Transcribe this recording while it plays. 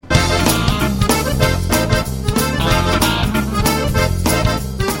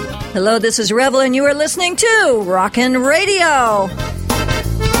Hello, this is Revel, and you are listening to Rockin' Radio.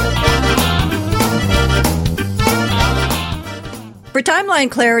 For timeline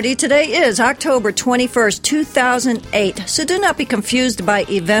clarity, today is October 21st, 2008, so do not be confused by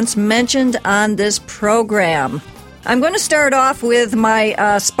events mentioned on this program. I'm going to start off with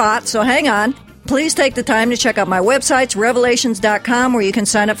my spot, so hang on. Please take the time to check out my websites, revelations.com, where you can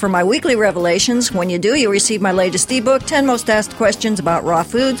sign up for my weekly revelations. When you do, you'll receive my latest ebook, 10 Most Asked Questions About Raw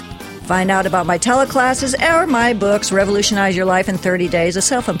Foods. Find out about my teleclasses or my books, Revolutionize Your Life in 30 Days, a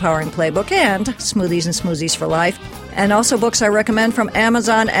self-empowering playbook, and Smoothies and Smoothies for Life, and also books I recommend from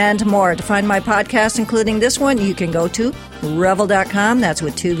Amazon and more. To find my podcast, including this one, you can go to revel.com. That's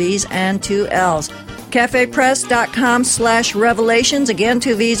with 2 V's and 2 L's. cafepress.com/revelations. Again,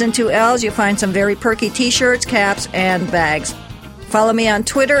 2 V's and 2 L's. You'll find some very perky t-shirts, caps, and bags. Follow me on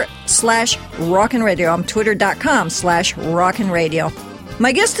Twitter /RockinRadio. I'm twitter.com/RockinRadio.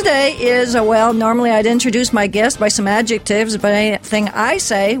 My guest today is, normally I'd introduce my guest by some adjectives, but anything I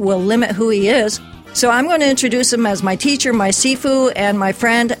say will limit who he is. So I'm going to introduce him as my teacher, my sifu, and my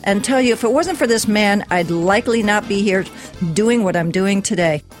friend, and tell you if it wasn't for this man, I'd likely not be here doing what I'm doing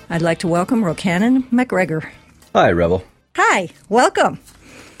today. I'd like to welcome Rokanan McGregor. Hi, Revel. Hi, welcome.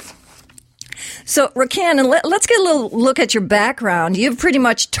 So, Rokanan, let's get a little look at your background. You've pretty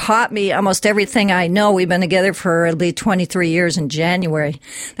much taught me almost everything I know. We've been together for it'll be 23 years in January.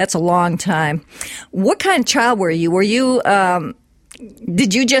 That's a long time. What kind of child were you? Were you...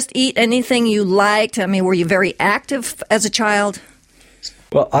 did you just eat anything you liked? I mean, were you very active as a child?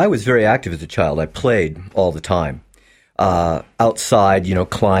 Well, I was very active as a child. I played all the time. Outside,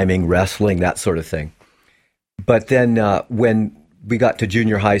 climbing, wrestling, that sort of thing. But then when we got to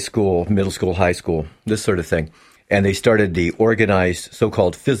junior high school, middle school, high school, this sort of thing, and they started the organized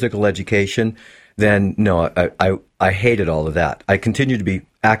so-called physical education, then, no, I hated all of that. I continued to be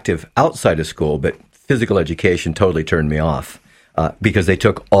active outside of school, but physical education totally turned me off. Because they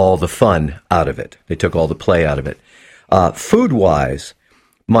took all the fun out of it. They took all the play out of it. Food-wise,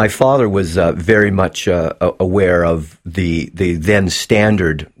 my father was very much aware of the then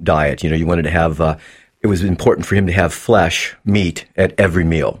standard diet. You wanted to have, it was important for him to have flesh, meat at every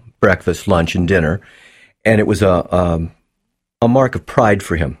meal, breakfast, lunch, and dinner. And it was a mark of pride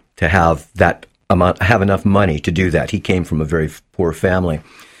for him to have that amount, have enough money to do that. He came from a very poor family.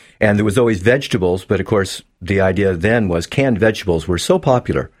 And there was always vegetables, but of course the idea then was canned vegetables were so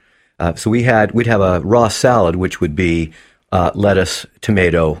popular. So we'd have a raw salad, which would be lettuce,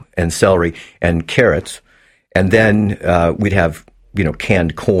 tomato, and celery, and carrots. And then we'd have,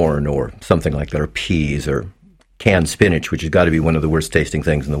 canned corn or something like that, or peas, or canned spinach, which has got to be one of the worst tasting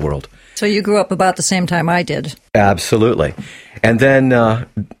things in the world. So you grew up about the same time I did. Absolutely. And then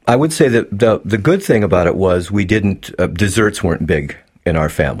I would say that the good thing about it was we didn't, desserts weren't big in our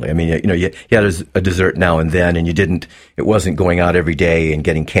family. I mean, you had a dessert now and then, and it wasn't going out every day and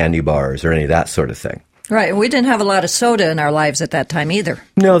getting candy bars or any of that sort of thing. Right. We didn't have a lot of soda in our lives at that time either.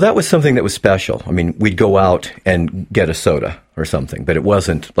 No, that was something that was special. I mean, we'd go out and get a soda or something, but it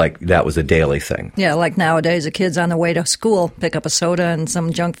wasn't like that was a daily thing. Yeah, like nowadays, the kids on the way to school pick up a soda and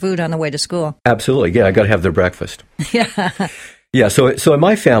some junk food on the way to school. Absolutely. Yeah, I got to have their breakfast. Yeah. Yeah, so in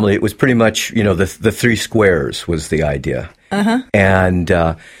my family, it was pretty much, the three squares was the idea. Uh-huh. And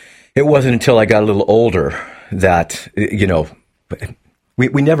it wasn't until I got a little older that,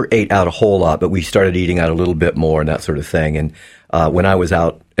 we never ate out a whole lot, but we started eating out a little bit more and that sort of thing. And when I was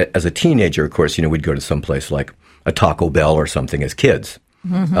out as a teenager, of course, we'd go to some place like a Taco Bell or something as kids.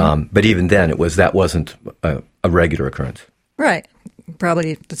 Mm-hmm. But even then, that wasn't a regular occurrence. Right.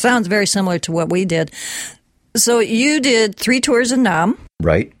 Probably. It sounds very similar to what we did. So you did 3 tours in Nam.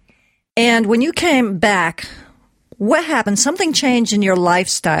 Right. And when you came back, what happened? Something changed in your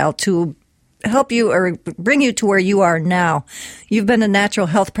lifestyle to help you or bring you to where you are now. You've been a natural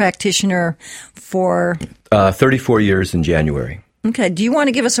health practitioner for 34 years in January. Okay. Do you want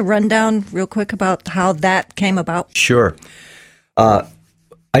to give us a rundown real quick about how that came about? Sure. I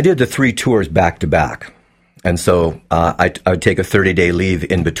did the 3 tours back to back. And so I would take a 30-day leave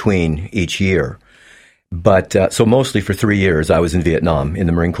in between each year. But so mostly for 3 years, I was in Vietnam in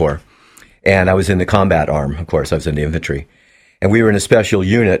the Marine Corps. And I was in the combat arm, of course. I was in the infantry. And we were in a special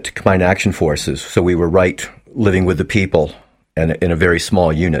unit, Combined Action Forces. So we were living with the people and in a very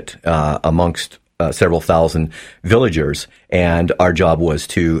small unit amongst several thousand villagers. And our job was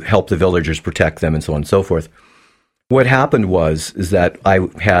to help the villagers, protect them, and so on and so forth. What happened is that I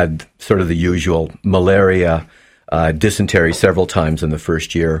had sort of the usual malaria, dysentery several times in the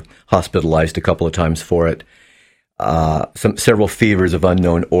first year, hospitalized a couple of times for it, several fevers of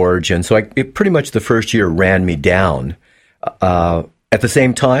unknown origin. So it pretty much the first year ran me down. At the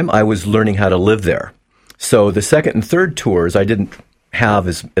same time, I was learning how to live there. So the second and third tours, I didn't have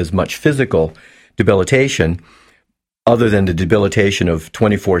as much physical debilitation, other than the debilitation of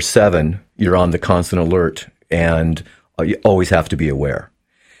 24/7, you're on the constant alert, and you always have to be aware.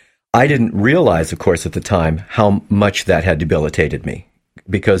 I didn't realize, of course, at the time, how much that had debilitated me,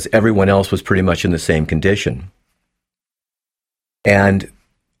 because everyone else was pretty much in the same condition. And,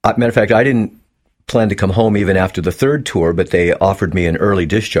 matter of fact, I didn't plan to come home even after the third tour, but they offered me an early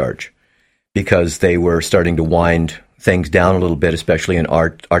discharge because they were starting to wind things down a little bit, especially in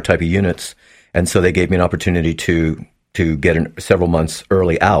our type of units. And so they gave me an opportunity to get several months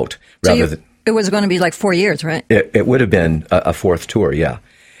early out. It was going to be like 4 years, right? It would have been a fourth tour, yeah,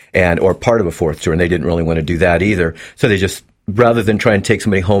 or part of a fourth tour, and they didn't really want to do that either. So they just, rather than try and take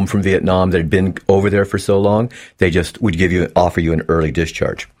somebody home from Vietnam that had been over there for so long, they just would offer you an early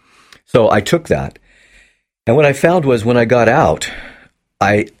discharge. So I took that, and what I found was when I got out,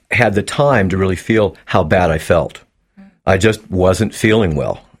 I had the time to really feel how bad I felt. I just wasn't feeling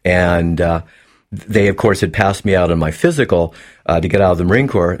well, and they, of course, had passed me out on my physical to get out of the Marine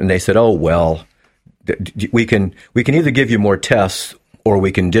Corps, and they said, "Oh well, we can either give you more tests or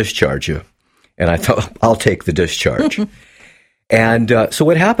we can discharge you." And I thought, I'll take the discharge. And so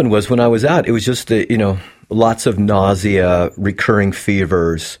what happened was when I was out, it was just lots of nausea, recurring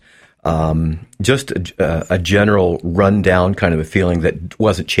fevers, just a general rundown kind of a feeling that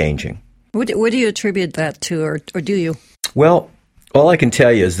wasn't changing. What do you attribute that to, or do you? Well, all I can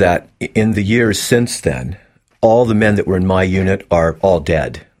tell you is that in the years since then, all the men that were in my unit are all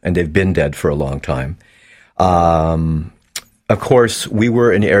dead, and they've been dead for a long time. Of course, we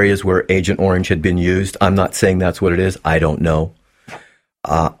were in areas where Agent Orange had been used. I'm not saying that's what it is. I don't know.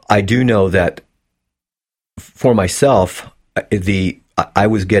 I do know that for myself, I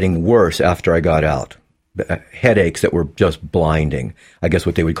was getting worse after I got out. Headaches that were just blinding. I guess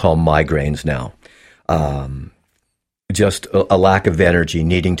what they would call migraines now. Just a lack of energy,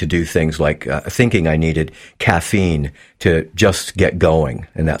 needing to do things like thinking I needed caffeine to just get going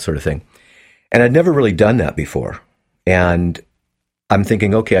and that sort of thing. And I'd never really done that before. And I'm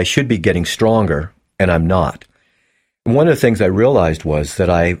thinking, okay, I should be getting stronger, and I'm not. And one of the things I realized was that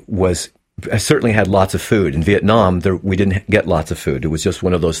I certainly had lots of food. In Vietnam, we didn't get lots of food. It was just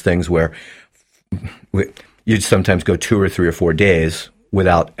one of those things where you'd sometimes go 2 or 3 or 4 days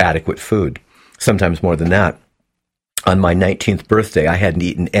without adequate food, sometimes more than that. On my 19th birthday, I hadn't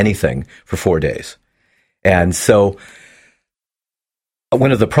eaten anything for 4 days. And so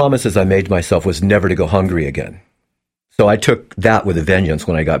one of the promises I made to myself was never to go hungry again. So I took that with a vengeance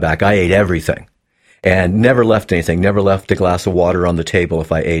when I got back. I ate everything and never left anything, never left a glass of water on the table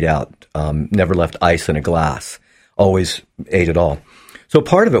if I ate out, never left ice in a glass, always ate it all. So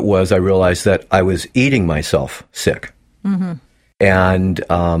part of it was I realized that I was eating myself sick. Mm-hmm.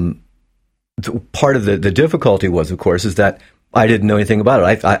 And part of the difficulty was, of course, is that I didn't know anything about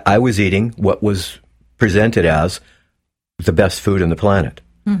it. I was eating what was presented as the best food on the planet.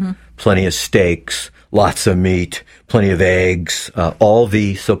 Mm-hmm. Plenty of steaks, lots of meat, plenty of eggs, all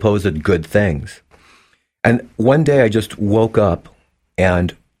the supposed good things. And one day I just woke up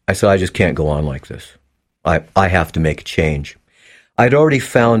and I said, I just can't go on like this. I have to make a change. I'd already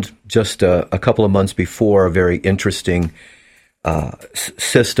found just a couple of months before a very interesting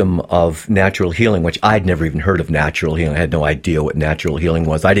system of natural healing, which I'd never even heard of natural healing. I had no idea what natural healing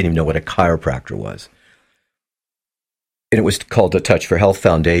was. I didn't even know what a chiropractor was. And it was called the Touch for Health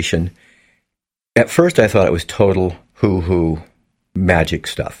Foundation. At first, I thought it was total hoo-hoo magic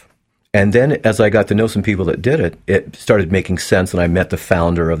stuff. And then as I got to know some people that did it, it started making sense, and I met the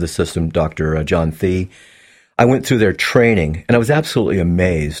founder of the system, Dr. John Thie. I went through their training, and I was absolutely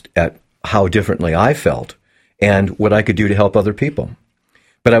amazed at how differently I felt and what I could do to help other people.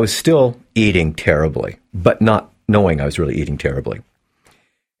 But I was still eating terribly, but not knowing I was really eating terribly.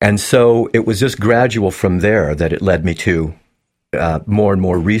 And so it was just gradual from there that it led me to more and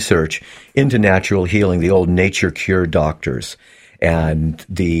more research into natural healing, the old nature cure doctors, and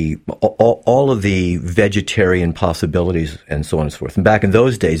all of the vegetarian possibilities and so on and so forth. And back in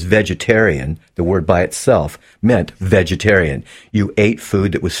those days, vegetarian, the word by itself, meant vegetarian. You ate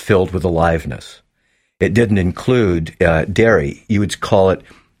food that was filled with aliveness. It didn't include dairy. You would call it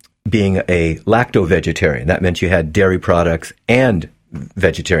being a lacto-vegetarian. That meant you had dairy products and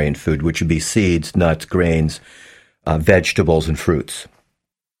vegetarian food, which would be seeds, nuts, grains, vegetables, and fruits,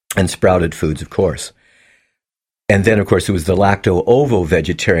 and sprouted foods, of course. And then, of course, it was the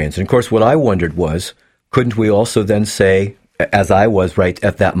lacto-ovo-vegetarians. And, of course, what I wondered was, couldn't we also then say, as I was right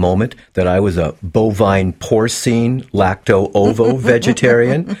at that moment, that I was a bovine porcine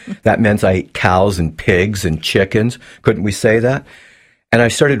lacto-ovo-vegetarian? That meant I ate cows and pigs and chickens. Couldn't we say that? And I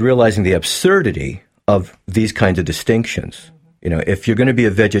started realizing the absurdity of these kinds of distinctions. If you're going to be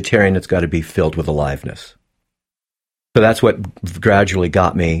a vegetarian, it's got to be filled with aliveness. So that's what gradually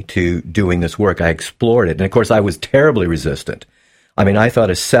got me to doing this work. I explored it. And of course, I was terribly resistant. I mean, I thought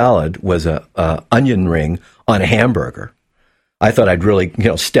a salad was a onion ring on a hamburger. I thought I'd really,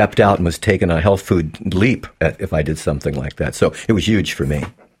 stepped out and was taking a health food leap if I did something like that. So it was huge for me.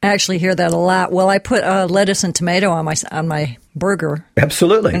 I actually hear that a lot. Well, I put lettuce and tomato on my burger.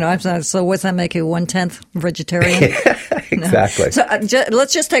 Absolutely. So what's that make you 1/10 vegetarian? Exactly. So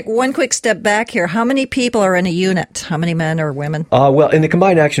let's just take one quick step back here. How many people are in a unit? How many men or women? Well, in the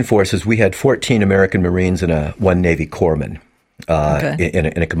Combined Action Forces, we had 14 American Marines and one Navy corpsman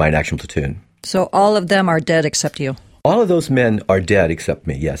in a Combined Action platoon. So all of them are dead except you? All of those men are dead except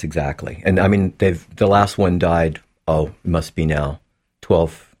me. Yes, exactly. And I mean, the last one died, it must be now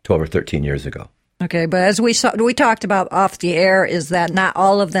 12 or 13 years ago. Okay, but as we talked about off the air, is that not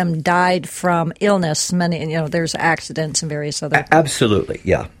all of them died from illness? Many, there's accidents and various other. Absolutely,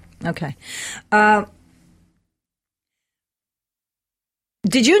 yeah. Okay.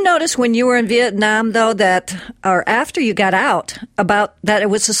 Did you notice when you were in Vietnam, though, or after you got out, about that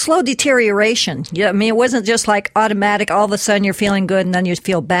it was a slow deterioration? Yeah, I mean, it wasn't just like automatic, all of a sudden you're feeling good and then you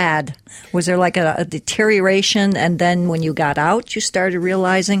feel bad. Was there like a deterioration, and then when you got out, you started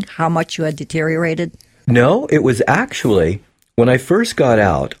realizing how much you had deteriorated? No, it was actually, when I first got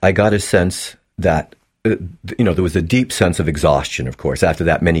out, I got a sense that there was a deep sense of exhaustion, of course, after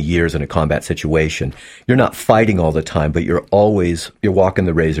that many years in a combat situation. You're not fighting all the time, but you're walking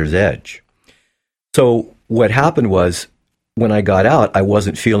the razor's edge. So what happened was, when I got out, I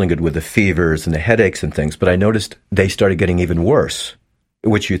wasn't feeling good with the fevers and the headaches and things, but I noticed they started getting even worse,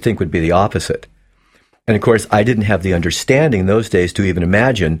 which you'd think would be the opposite. And of course, I didn't have the understanding in those days to even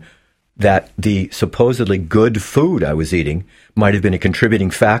imagine that the supposedly good food I was eating might have been a contributing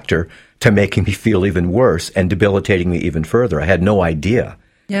factor to making me feel even worse and debilitating me even further. I had no idea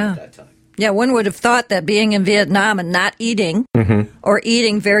at that time. Yeah, one would have thought that being in Vietnam and not eating or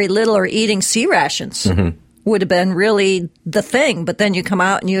eating very little or eating sea rations would have been really the thing. But then you come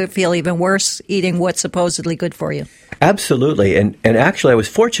out and you feel even worse eating what's supposedly good for you. Absolutely. And actually, I was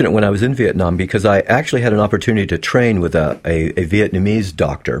fortunate when I was in Vietnam because I actually had an opportunity to train with a Vietnamese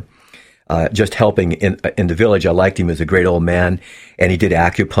doctor. Just helping in the village. I liked him as a great old man, and he did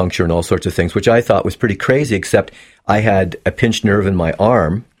acupuncture and all sorts of things, which I thought was pretty crazy, except I had a pinched nerve in my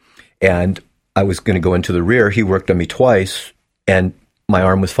arm, and I was going to go into the rear. He worked on me twice, and my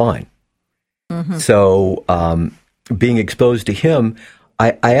arm was fine. So being exposed to him,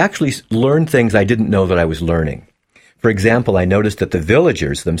 I actually learned things I didn't know that I was learning. For example, I noticed that the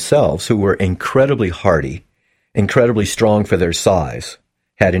villagers themselves, who were incredibly hardy, incredibly strong for their size,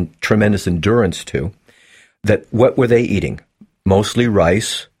 had tremendous endurance too, that what were they eating? Mostly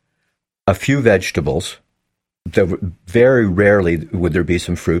rice, a few vegetables. Very rarely would there be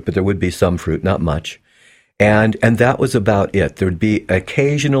some fruit, but there would be some fruit, not much. And that was about it. There would be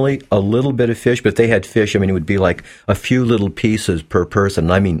occasionally a little bit of fish, but they had fish. I mean, it would be like a few little pieces per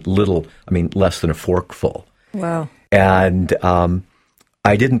person. I mean, less than a forkful. Wow. And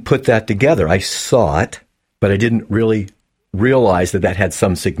I didn't put that together. I saw it, but I didn't really realize that had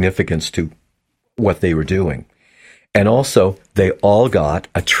some significance to what they were doing. And also, they all got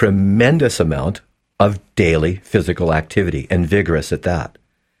a tremendous amount of daily physical activity, and vigorous at that.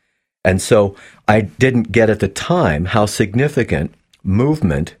 And so I didn't get at the time how significant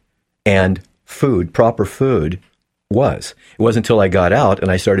movement and food, proper food, was. It wasn't until I got out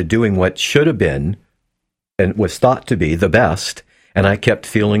and I started doing what should have been and was thought to be the best, and I kept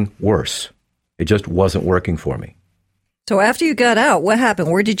feeling worse. It just wasn't working for me. So after you got out, what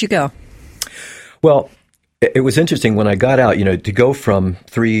happened? Where did you go? Well, it was interesting. When I got out, to go from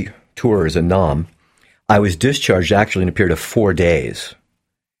 3 tours in Nam, I was discharged actually in a period of 4 days.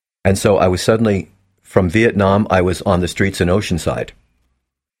 And so I was suddenly, from Vietnam, I was on the streets in Oceanside.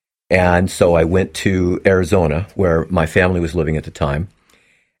 And so I went to Arizona, where my family was living at the time.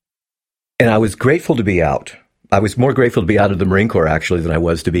 And I was grateful to be out. I was more grateful to be out of the Marine Corps, actually, than I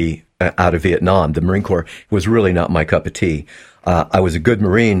was to be out of Vietnam. The Marine Corps was really not my cup of tea. I was a good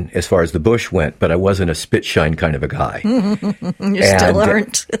Marine as far as the bush went, but I wasn't a spit-shine kind of a guy. You still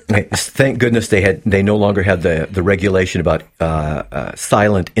aren't. Thank goodness they no longer had the regulation about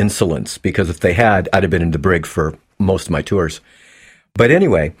silent insolence, because if they had, I'd have been in the brig for most of my tours. But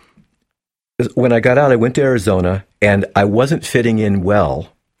anyway, when I got out, I went to Arizona, and I wasn't fitting in well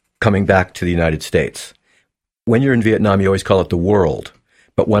coming back to the United States. When you're in Vietnam, you always call it the world.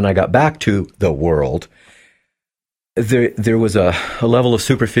 But when I got back to the world, there was a level of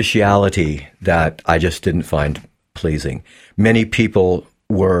superficiality that I just didn't find pleasing. Many people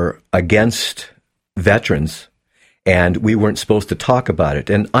were against veterans, and we weren't supposed to talk about it.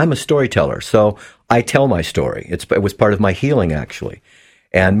 And I'm a storyteller, so I tell my story. It was part of my healing, actually.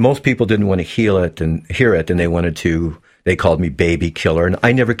 And most people didn't want to hear it, and they called me baby killer, and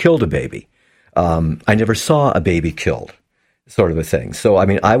I never killed a baby. I never saw a baby killed, sort of a thing. So, I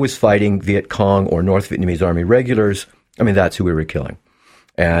mean, I was fighting Viet Cong or North Vietnamese Army regulars. I mean, that's who we were killing.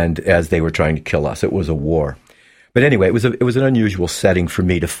 And as they were trying to kill us, it was a war. But anyway, it was an unusual setting for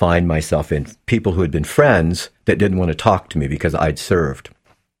me to find myself in. People who had been friends that didn't want to talk to me because I'd served.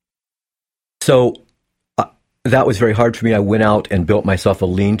 So that was very hard for me. I went out and built myself a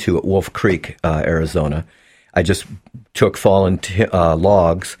lean-to at Wolf Creek, Arizona. I just took fallen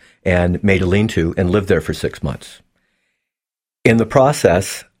logs and made a lean-to and lived there for 6 months. In the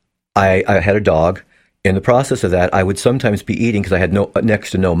process, I had a dog. In the process of that, I would sometimes be eating, because I had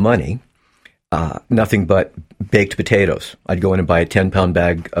next to no money, nothing but baked potatoes. I'd go in and buy a 10-pound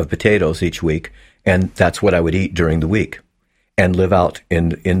bag of potatoes each week, and that's what I would eat during the week and live out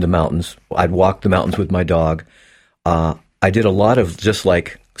in the mountains. I'd walk the mountains with my dog. I did a lot of just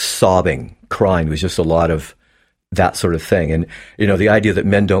like sobbing, crying. It was just a lot of that sort of thing. And, you know, the idea that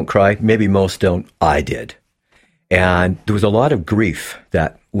men don't cry, maybe most don't, I did. And there was a lot of grief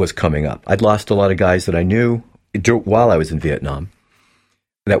that was coming up. I'd lost a lot of guys that I knew while I was in Vietnam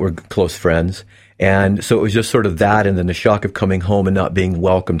that were close friends. And so it was just sort of that, and then the shock of coming home and not being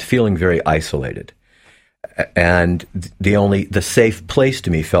welcomed, feeling very isolated. And the safe place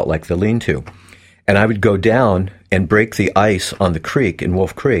to me felt like the lean-to. And I would go down and break the ice on the creek in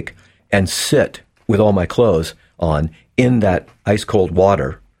Wolf Creek and sit with all my clothes on in that ice-cold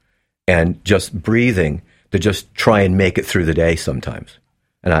water and just breathing to just try and make it through the day sometimes.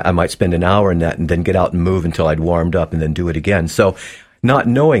 And I might spend an hour in that and then get out and move until I'd warmed up and then do it again. So not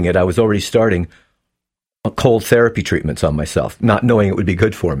knowing it, I was already starting cold therapy treatments on myself, not knowing it would be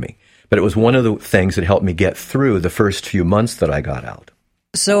good for me. But it was one of the things that helped me get through the first few months that I got out.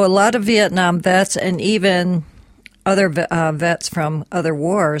 So a lot of Vietnam vets and even other vets from other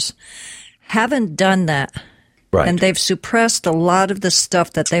wars haven't done that. Right. And they've suppressed a lot of the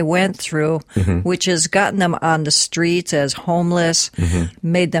stuff that they went through, which has gotten them on the streets as homeless,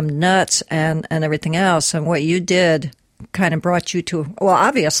 made them nuts and everything else. And what you did kind of brought you to, well,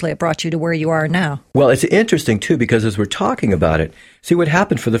 obviously it brought you to where you are now. Well, it's interesting, too, because as we're talking about it, see what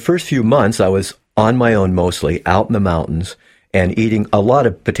happened for the first few months, I was on my own mostly, out in the mountains, and eating a lot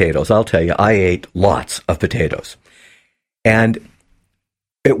of potatoes. I'll tell you, I ate lots of potatoes. And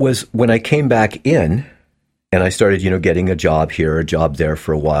it was when I came back in, and I started, getting a job here, a job there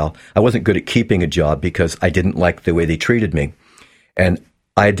for a while. I wasn't good at keeping a job because I didn't like the way they treated me. And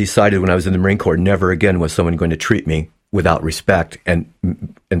I had decided when I was in the Marine Corps, never again was someone going to treat me without respect and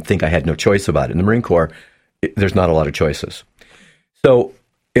think I had no choice about it. In the Marine Corps, there's not a lot of choices. So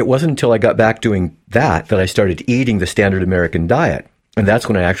it wasn't until I got back doing that I started eating the standard American diet. And that's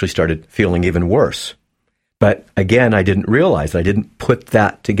when I actually started feeling even worse. But again, I didn't realize, I didn't put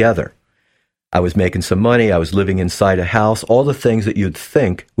that together. I was making some money. I was living inside a house, all the things that you'd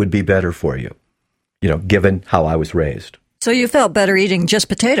think would be better for you, given how I was raised. So you felt better eating just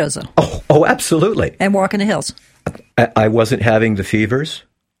potatoes, though? Oh, absolutely. And walking the hills. I wasn't having the fevers.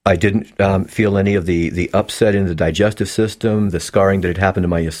 I didn't feel any of the upset in the digestive system. The scarring that had happened to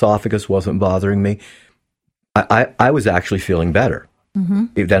my esophagus wasn't bothering me. I was actually feeling better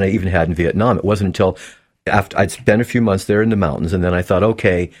than I even had in Vietnam. It wasn't until after I'd spent a few months there in the mountains, and then I thought,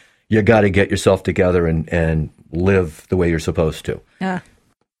 okay, you got to get yourself together and live the way you're supposed to. Yeah.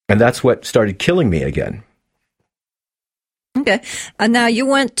 And that's what started killing me again. Okay. And now you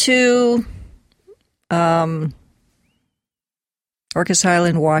went to Orcas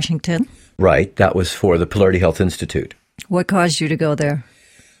Island, Washington. Right. That was for the Polarity Health Institute. What caused you to go there?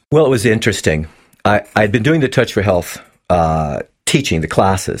 Well, it was interesting. I'd been doing the Touch for Health teaching the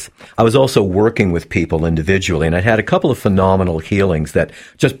classes. I was also working with people individually, and I had a couple of phenomenal healings that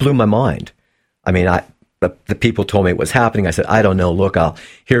just blew my mind. I mean, the people told me what was happening. I said, I don't know. Look,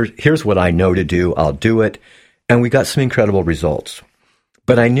 here's what I know to do. I'll do it. And we got some incredible results.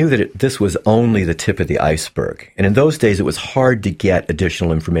 But I knew that this was only the tip of the iceberg. And in those days, it was hard to get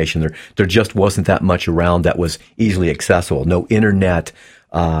additional information. There just wasn't that much around that was easily accessible. No internet.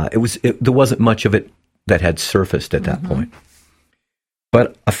 There wasn't much of it that had surfaced at that point.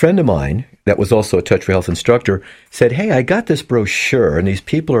 But a friend of mine that was also a Touch for Health instructor said, hey, I got this brochure, and these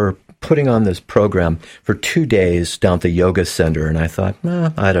people are putting on this program for 2 days down at the yoga center. And I thought,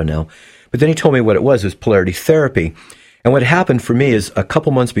 I don't know. But then he told me what it was polarity therapy. And what happened for me is a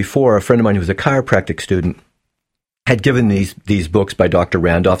couple months before, a friend of mine who was a chiropractic student had given these books by Dr.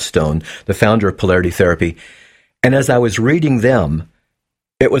 Randolph Stone, the founder of polarity therapy. And as I was reading them,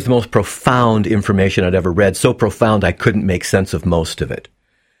 it was the most profound information I'd ever read, so profound I couldn't make sense of most of it.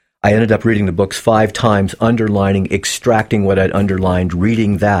 I ended up reading the books 5 times, underlining, extracting what I'd underlined,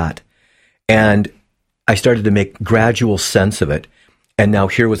 reading that. And I started to make gradual sense of it. And now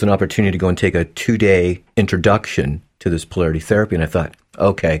here was an opportunity to go and take a 2-day introduction to this polarity therapy. And I thought,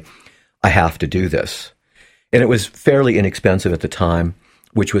 okay, I have to do this. And it was fairly inexpensive at the time,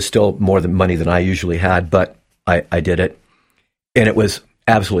 which was still more than money than I usually had, but I did it. And it was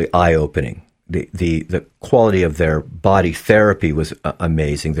absolutely eye-opening. The quality of their body therapy was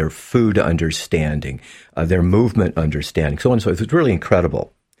amazing. Their food understanding, their movement understanding, so on and so forth. It was really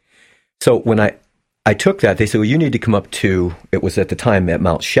incredible. So when I took that, they said, well, you need to come up to, it was at the time at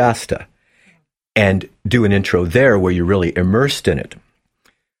Mount Shasta, and do an intro there where you're really immersed in it.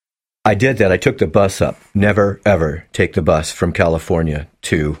 I did that. I took the bus up. Never, ever take the bus from California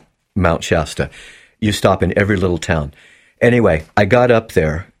to Mount Shasta. You stop in every little town. Anyway, I got up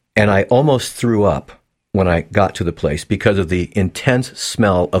there, and I almost threw up when I got to the place because of the intense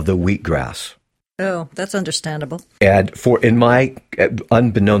smell of the wheatgrass. Oh, that's understandable. And in my,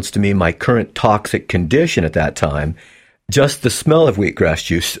 unbeknownst to me, my current toxic condition at that time, just the smell of wheatgrass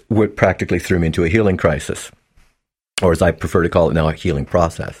juice would practically threw me into a healing crisis, or as I prefer to call it now, a healing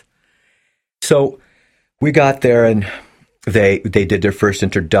process. So we got there, and they did their first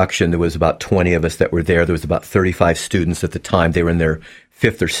introduction. There was about 20 of us that were there. There was about 35 students at the time. They were in their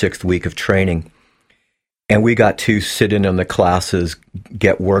 5th or 6th week of training. And we got to sit in on the classes,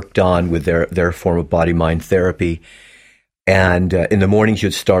 get worked on with their form of body-mind therapy. And in the mornings,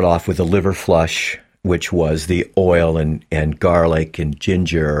 you'd start off with a liver flush, which was the oil and garlic and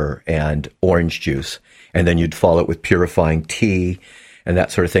ginger and orange juice. And then you'd follow it with purifying tea and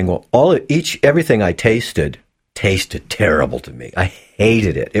that sort of thing. Well, everything I tasted terrible to me. I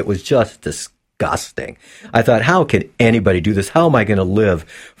hated it. It was just disgusting. I thought, how can anybody do this? How am I going to live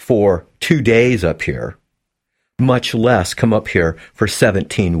for 2 days up here, much less come up here for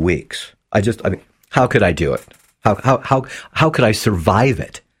 17 weeks? I mean, how could I do it? How could I survive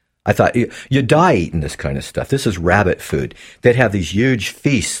it? I thought, you die eating this kind of stuff. This is rabbit food. They'd have these huge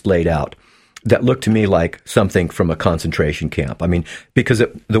feasts laid out that looked to me like something from a concentration camp. I mean, because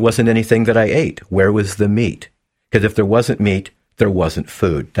there wasn't anything that I ate. Where was the meat? Because if there wasn't meat, there wasn't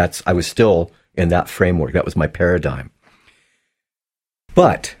food. I was still in that framework. That was my paradigm.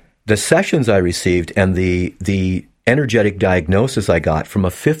 But the sessions I received and the energetic diagnosis I got from a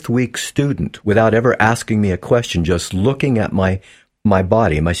 5th week student without ever asking me a question, just looking at my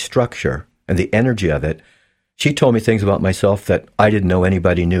body, my structure, and the energy of it, she told me things about myself that I didn't know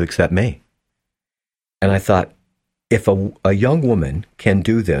anybody knew except me. And I thought, if a young woman can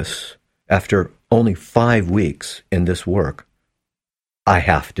do this after only 5 weeks in this work, I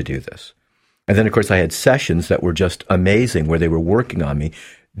have to do this. And then, of course, I had sessions that were just amazing where they were working on me,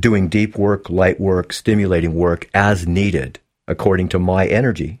 doing deep work, light work, stimulating work as needed, according to my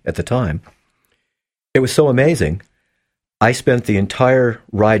energy at the time. It was so amazing. I spent the entire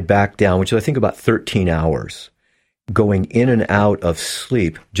ride back down, which is I think about 13 hours, going in and out of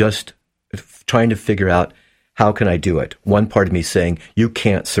sleep, just trying to figure out, how can I do it? One part of me saying, you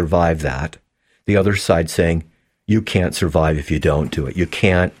can't survive that. The other side saying, you can't survive if you don't do it. You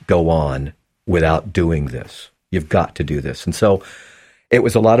can't go on without doing this. You've got to do this. And so it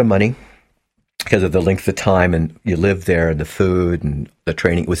was a lot of money because of the length of time, and you live there, and the food and the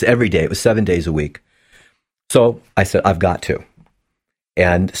training. It was every day. It was 7 days a week. So I said, I've got to.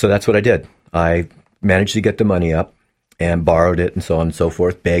 And so that's what I did. I managed to get the money up and borrowed it and so on and so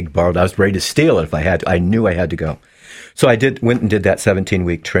forth, begged, borrowed. I was ready to steal it if I had. I knew I had to go. So I went and did that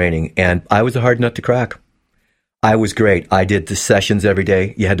 17-week training, and I was a hard nut to crack. I was great. I did the sessions every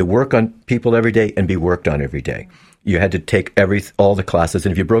day. You had to work on people every day and be worked on every day. You had to take all the classes,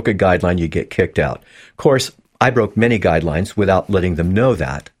 and if you broke a guideline, you get kicked out. Of course, I broke many guidelines without letting them know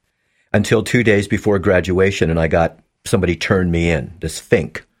that until 2 days before graduation, and somebody turned me in, this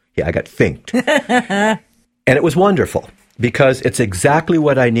fink. Yeah, I got finked. And it was wonderful because it's exactly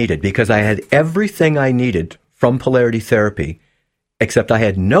what I needed, because I had everything I needed from polarity therapy, except I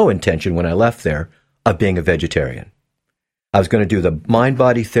had no intention when I left there of being a vegetarian. I was going to do the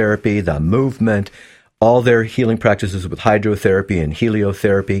mind-body therapy, the movement, all their healing practices with hydrotherapy and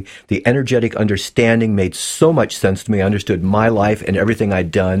heliotherapy. The energetic understanding made so much sense to me. I understood my life and everything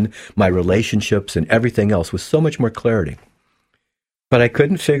I'd done, my relationships and everything else with so much more clarity. But I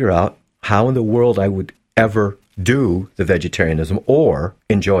couldn't figure out how in the world I would ever do the vegetarianism or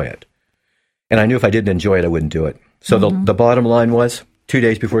enjoy it. And I knew if I didn't enjoy it, I wouldn't do it. So the bottom line was, 2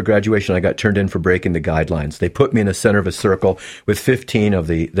 days before graduation, I got turned in for breaking the guidelines. They put me in the center of a circle with 15 of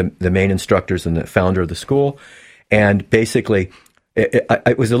the main instructors and the founder of the school. And basically,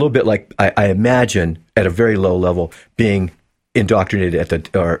 it was a little bit like I imagine at a very low level being indoctrinated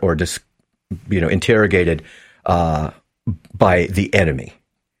at or interrogated by the enemy,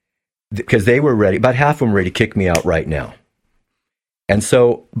 because they were ready. About half of them were ready to kick me out right now. And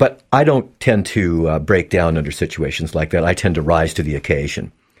so, but I don't tend to break down under situations like that. I tend to rise to the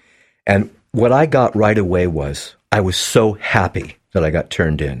occasion. And what I got right away was I was so happy that I got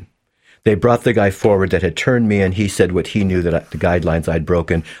turned in. They brought the guy forward that had turned me in. He said what he knew, that the guidelines I'd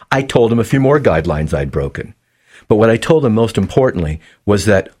broken. I told him a few more guidelines I'd broken. But what I told him most importantly was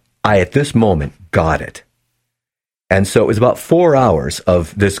that I, at this moment, got it. And so it was about 4 hours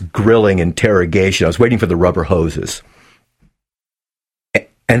of this grilling interrogation. I was waiting for the rubber hoses.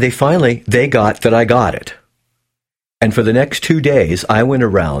 And they got that I got it. And for the next 2 days, I went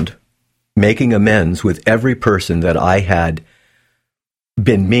around making amends with every person that I had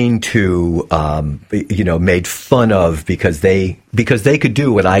been mean to, made fun of because they could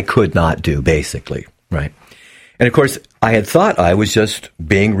do what I could not do, basically, right? And of course, I had thought I was just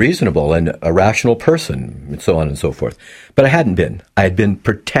being reasonable and a rational person, and so on and so forth. But I hadn't been. I had been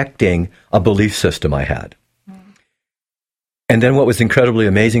protecting a belief system I had. And then what was incredibly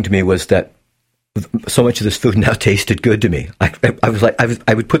amazing to me was that so much of this food now tasted good to me.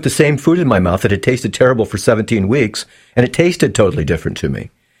 I would put the same food in my mouth that had tasted terrible for 17 weeks, and it tasted totally different to me.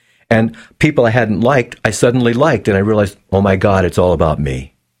 And people I hadn't liked, I suddenly liked, and I realized, oh my God, it's all about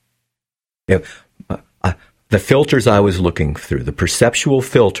me. The filters I was looking through, the perceptual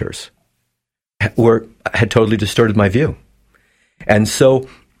filters, had totally distorted my view. And so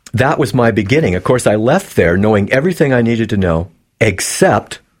that was my beginning. Of course, I left there knowing everything I needed to know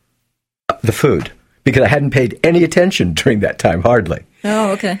except the food, because I hadn't paid any attention during that time, hardly.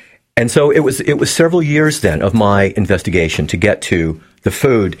 Oh, okay. And so it was several years then of my investigation to get to the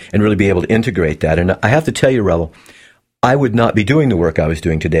food and really be able to integrate that. And I have to tell you, Rebel, I would not be doing the work I was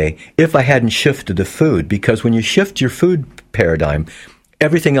doing today if I hadn't shifted the food, because when you shift your food paradigm,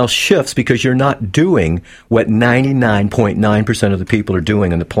 everything else shifts because you're not doing what 99.9% of the people are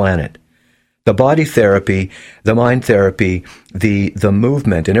doing on the planet. The body therapy, the mind therapy, the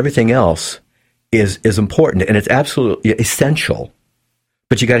movement, and everything else is important, and it's absolutely essential.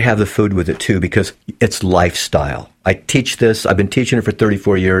 But you got to have the food with it too, because it's lifestyle. I teach this. I've been teaching it for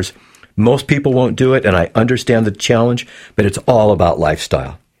 34 years. Most people won't do it, and I understand the challenge, but it's all about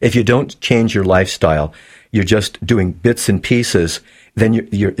lifestyle. If you don't change your lifestyle, you're just doing bits and pieces, then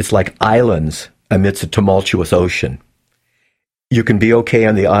it's like islands amidst a tumultuous ocean. You can be okay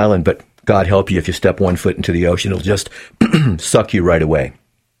on the island, but God help you if you step one foot into the ocean, it'll just suck you right away.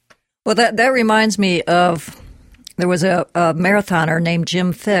 Well, that reminds me of, there was a marathoner named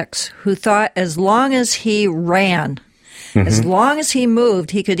Jim Fixx who thought as long as he ran, as long as he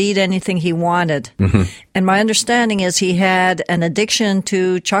moved, he could eat anything he wanted. And my understanding is he had an addiction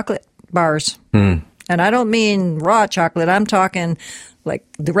to chocolate bars. And I don't mean raw chocolate. I'm talking like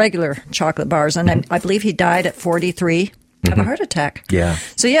the regular chocolate bars. And I believe he died at 43 of a heart attack. Yeah.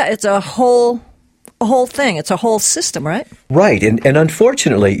 So, yeah, it's a whole thing. It's a whole system, right? Right. And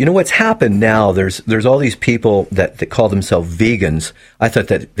unfortunately, you know what's happened now, there's all these people that call themselves vegans. I thought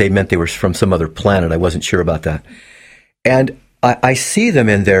that they meant they were from some other planet. I wasn't sure about that. And I see them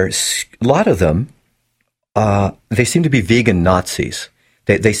in there, a lot of them, they seem to be vegan Nazis.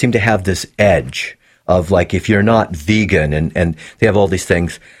 They seem to have this edge of like, if you're not vegan, and they have all these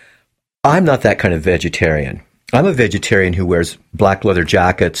things. I'm not that kind of vegetarian. I'm a vegetarian who wears black leather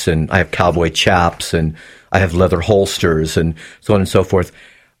jackets, and I have cowboy chaps, and I have leather holsters, and so on and so forth.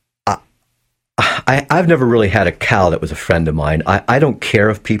 I've never really had a cow that was a friend of mine. I don't care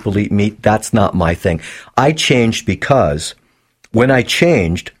if people eat meat. That's not my thing. I changed because when I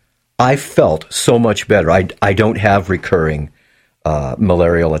changed, I felt so much better. I don't have recurring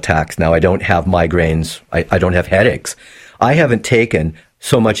malarial attacks now. I don't have migraines. I don't have headaches. I haven't taken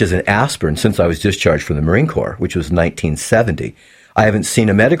so much as an aspirin since I was discharged from the Marine Corps, which was 1970. I haven't seen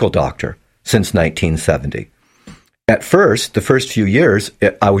a medical doctor since 1970. At first, the first few years,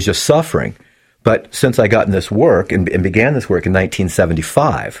 I was just suffering. But since I got in this work and began this work in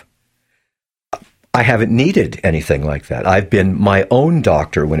 1975, I haven't needed anything like that. I've been my own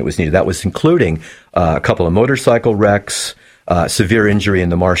doctor when it was needed. That was including a couple of motorcycle wrecks, severe injury in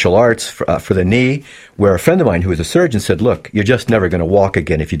the martial arts for the knee, where a friend of mine who was a surgeon said, look, you're just never going to walk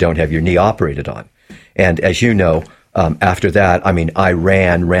again if you don't have your knee operated on. And as you know, after that, I mean, I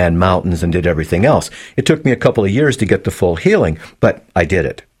ran mountains and did everything else. It took me a couple of years to get the full healing, but I did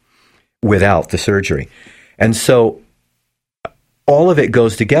it without the surgery. And so all of it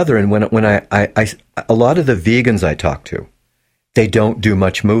goes together. And when I a lot of the vegans I talk to, they don't do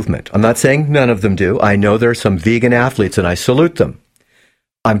much movement. I'm not saying none of them do. I know there are some vegan athletes, and I salute them.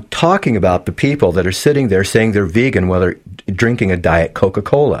 I'm talking about the people that are sitting there saying they're vegan while they're drinking a Diet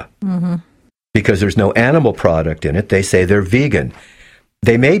Coca-Cola. Mm-hmm. Because there's no animal product in it. They say they're vegan.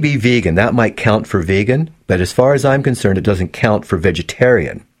 They may be vegan. That might count for vegan, but as far as I'm concerned, it doesn't count for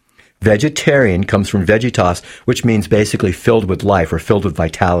vegetarian. Vegetarian comes from vegetas, which means basically filled with life or filled with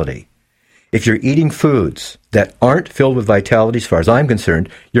vitality. If you're eating foods that aren't filled with vitality, as far as I'm concerned,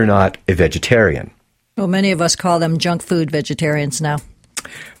 you're not a vegetarian. Well, many of us call them junk food vegetarians now.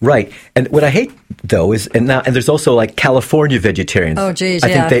 Right. And what I hate, though, is, and there's also like California vegetarians. Oh, geez,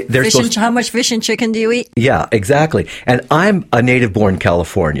 I think they're supposed how much fish and chicken do you eat? Yeah, exactly. And I'm a native-born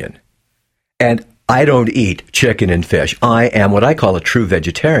Californian, and I don't eat chicken and fish. I am what I call a true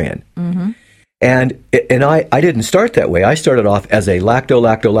vegetarian. Mm-hmm. And I didn't start that way. I started off as a lacto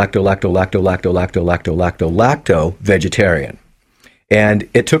vegetarian. And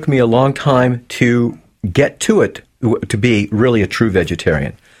it took me a long time to get to it, to be really a true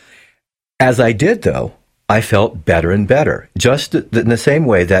vegetarian. As I did, though, I felt better and better. Just in the same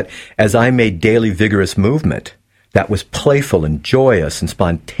way that as I made daily vigorous movement that was playful and joyous and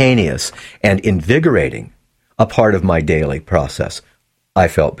spontaneous and invigorating a part of my daily process, I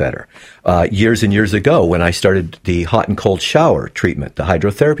felt better. Years and years ago, when I started the hot and cold shower treatment, the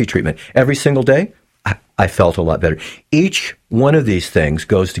hydrotherapy treatment, every single day, I felt a lot better. Each one of these things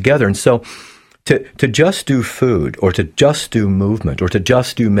goes together. And so to just do food, or to just do movement, or to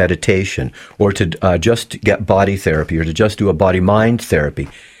just do meditation, or to just get body therapy, or to just do a body-mind therapy,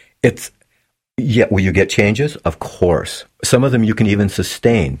 will you get changes? Of course. Some of them you can even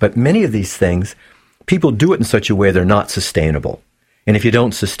sustain. But many of these things, people do it in such a way they're not sustainable. And if you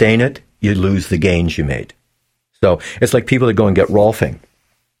don't sustain it, you lose the gains you made. So it's like people that go and get Rolfing.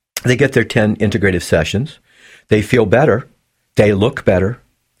 They get their 10 integrative sessions. They feel better. They look better.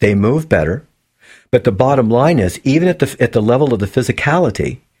 They move better. But the bottom line is, even at the level of the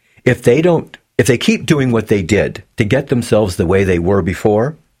physicality, if they keep doing what they did to get themselves the way they were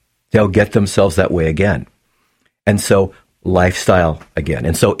before, they'll get themselves that way again. And so lifestyle again.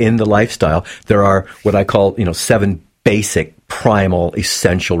 And so in the lifestyle, there are what I call, 7 basic, primal,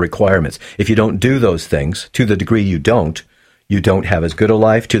 essential requirements. If you don't do those things, to the degree you don't have as good a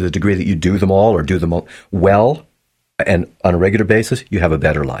life. To the degree that you do them all, or do them all well and on a regular basis, you have a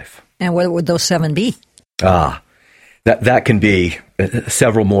better life. And what would those 7 be? That can be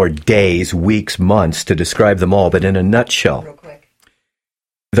several more days, weeks, months to describe them all. But in a nutshell, real quick,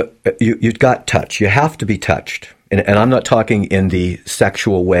 you've got touch. You have to be touched. And I'm not talking in the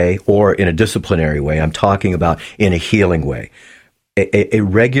sexual way or in a disciplinary way. I'm talking about in a healing way. A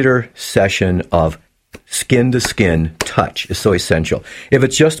regular session of skin-to-skin touch is so essential. If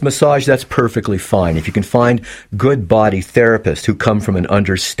it's just massage, that's perfectly fine. If you can find good body therapists who come from an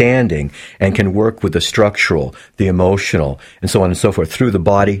understanding and can work with the structural, the emotional, and so on and so forth through the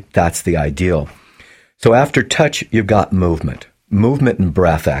body, that's the ideal. So after touch, you've got movement. Movement and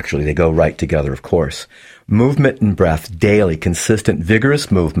breath, actually. They go right together, of course. Movement and breath, daily, consistent, vigorous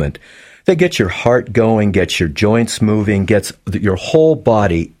movement. They get your heart going, gets your joints moving, gets your whole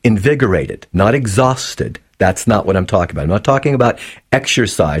body invigorated, not exhausted. That's not what I'm talking about. I'm not talking about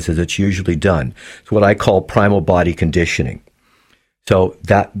exercise as it's usually done. It's what I call primal body conditioning. So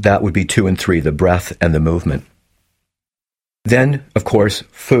that would be 2 and 3, the breath and the movement. Then, of course,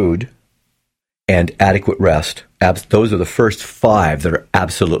 food and adequate rest. Those are the first 5 that are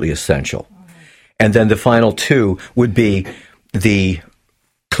absolutely essential. And then the final 2 would be the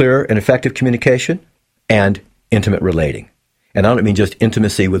clear and effective communication and intimate relating. And I don't mean just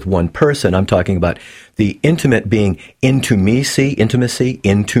intimacy with one person. I'm talking about the intimate being intimacy,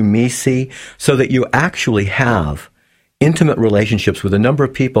 so that you actually have intimate relationships with a number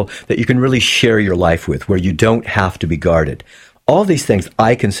of people that you can really share your life with, where you don't have to be guarded. All these things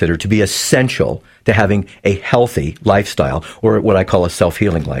I consider to be essential to having a healthy lifestyle, or what I call a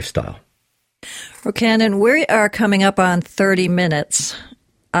self-healing lifestyle. Rokandan, we are coming up on 30 minutes.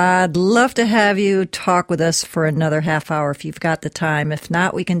 I'd love to have you talk with us for another half hour if you've got the time. If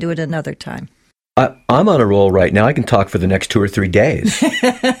not, we can do it another time. I'm on a roll right now. I can talk for the next 2 or 3 days.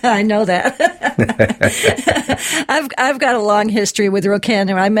 I know that. I've got a long history with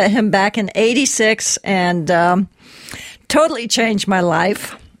Rokandan. I met him back in '86 and totally changed my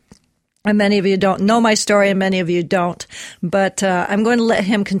life. And many of you don't know my story, and many of you don't. But I'm going to let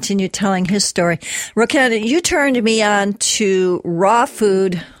him continue telling his story. Rokandan, you turned me on to raw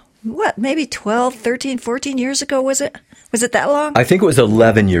food, maybe 12, 13, 14 years ago, was it? Was it that long? I think it was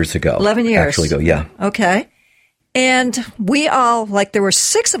 11 years ago. 11 years. Actually ago, yeah. Okay. And we all, there were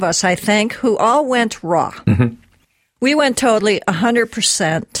 6 of us, I think, who all went raw. Mm-hmm. We went totally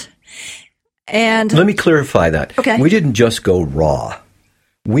 100%. And let me clarify that. Okay. We didn't just go raw.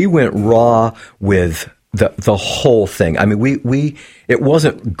 We went raw with the whole thing. I mean, it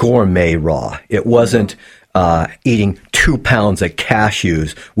wasn't gourmet raw. It wasn't eating 2 pounds of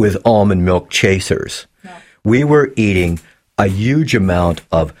cashews with almond milk chasers. No. We were eating a huge amount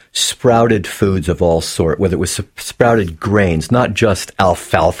of sprouted foods of all sort, whether it was sprouted grains, not just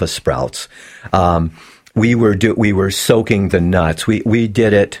alfalfa sprouts. We were soaking the nuts. We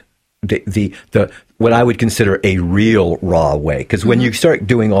did it the what I would consider a real raw way, because when you start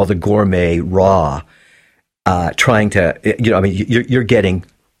doing all the gourmet raw, trying to, you're getting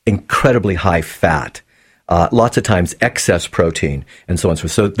incredibly high fat. Lots of times excess protein and so on and so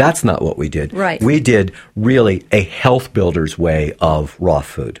forth. So that's not what we did. Right. We did really a health builder's way of raw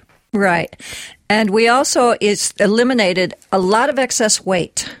food. Right. And we also eliminated a lot of excess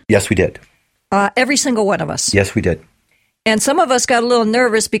weight. Yes, we did. Every single one of us. Yes, we did. And some of us got a little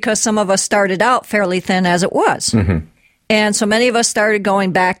nervous because some of us started out fairly thin as it was. Mm-hmm. And so many of us started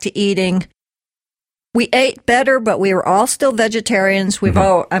going back to eating. We ate better, but we were all still vegetarians.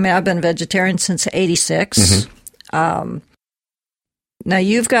 I've been vegetarian since '86. Mm-hmm. Now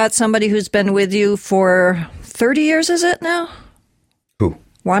you've got somebody who's been with you for 30 years, is it now? Who?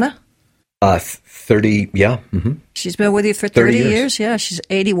 Juana? 30, yeah. Mm-hmm. She's been with you for 30 years. Yeah, she's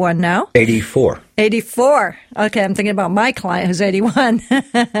 81 now. 84. 84. Okay, I'm thinking about my client who's 81.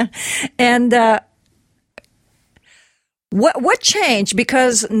 And What changed?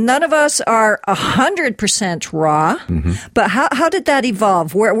 Because none of us are 100% raw, but how did that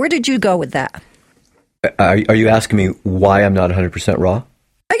evolve? Where did you go with that? Are you asking me why I'm not 100% raw?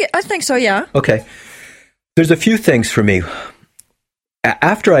 I think so, yeah. Okay. There's a few things for me.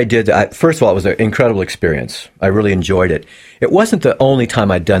 After I did that, first of all, it was an incredible experience. I really enjoyed it. It wasn't the only time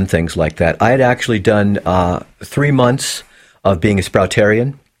I'd done things like that. I had actually done 3 months of being a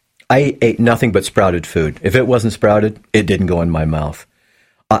Sproutarian. I ate nothing but sprouted food. If it wasn't sprouted, it didn't go in my mouth.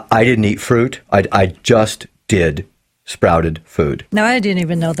 I didn't eat fruit. I just did sprouted food. No, I didn't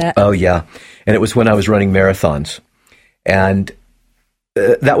even know that. Oh, yeah. And it was when I was running marathons. And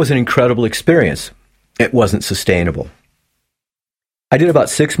that was an incredible experience. It wasn't sustainable. I did about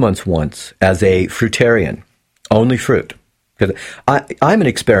 6 months once as a fruitarian, only fruit. Because I'm an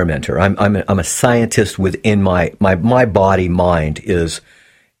experimenter. I'm a scientist within my body. Mind is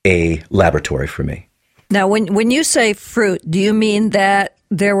a laboratory for me. Now, when you say fruit, do you mean that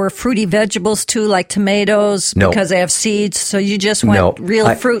there were fruity vegetables too, like tomatoes, no, because they have seeds? So you just went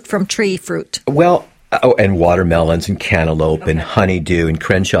real fruit from tree fruit? Well, and watermelons and cantaloupe and honeydew and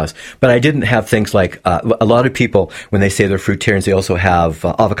Crenshaws. But I didn't have things like a lot of people, when they say they're fruitarians, they also have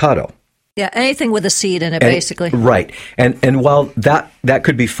avocado. Yeah, anything with a seed in it, basically. Right. And while that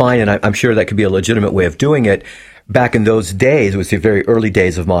could be fine, and I'm sure that could be a legitimate way of doing it, back in those days, it was the very early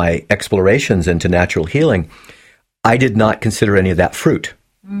days of my explorations into natural healing, I did not consider any of that fruit.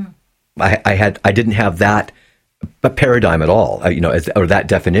 Mm. I didn't have that paradigm at all, or that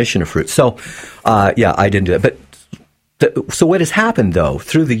definition of fruit. So, I didn't do it. But so what has happened, though,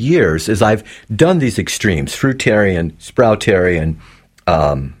 through the years is I've done these extremes, fruitarian, sproutarian,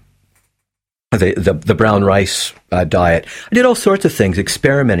 the brown rice diet. I did all sorts of things,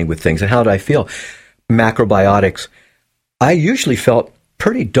 experimenting with things. And how did I feel? Macrobiotics. I usually felt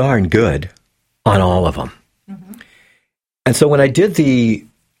pretty darn good on all of them. Mm-hmm. And so when I did the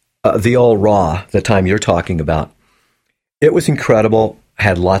all raw, the time you're talking about, it was incredible,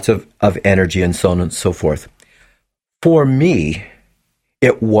 had lots of energy and so on and so forth. For me,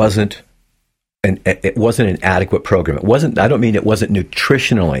 it wasn't an adequate program. I don't mean it wasn't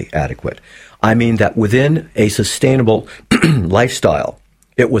nutritionally adequate. I mean that within a sustainable lifestyle,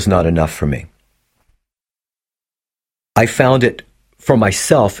 it was not enough for me. I found it, for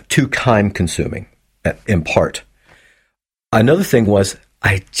myself, too time-consuming, in part. Another thing was,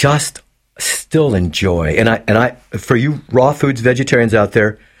 I just still enjoy, and I for you raw foods vegetarians out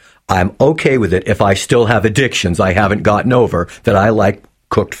there, I'm okay with it if I still have addictions I haven't gotten over, that I like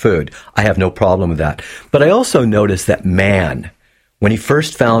cooked food. I have no problem with that. But I also noticed that man, when he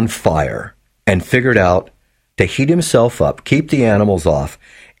first found fire and figured out to heat himself up, keep the animals off,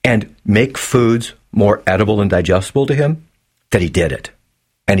 and make foods more edible and digestible to him, that he did it.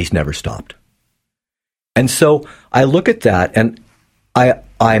 And he's never stopped. And so I look at that, and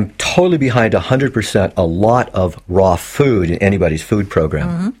I'm totally behind 100% a lot of raw food in anybody's food program.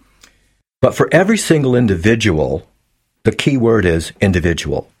 Mm-hmm. But for every single individual, the key word is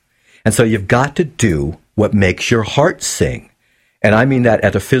individual. And so you've got to do what makes your heart sing. And I mean that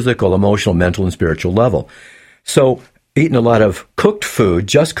at a physical, emotional, mental, and spiritual level. So eating a lot of cooked food,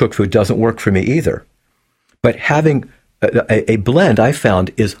 just cooked food, doesn't work for me either. But having a blend, I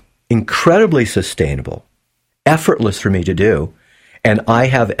found, is incredibly sustainable, effortless for me to do, and I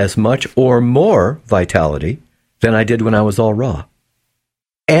have as much or more vitality than I did when I was all raw,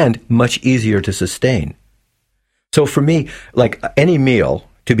 and much easier to sustain. So for me, like any meal,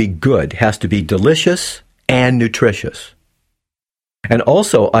 to be good has to be delicious and nutritious. And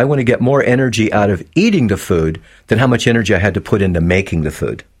also, I want to get more energy out of eating the food than how much energy I had to put into making the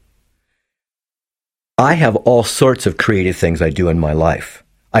food. I have all sorts of creative things I do in my life.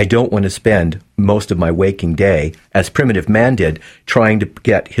 I don't want to spend most of my waking day, as primitive man did, trying to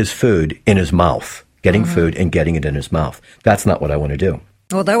get his food in his mouth, getting food and getting it in his mouth. That's not what I want to do.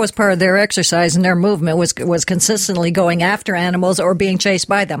 Well, that was part of their exercise, and their movement was consistently going after animals or being chased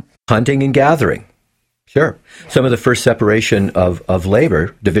by them. Hunting and gathering. Sure. Some of the first separation of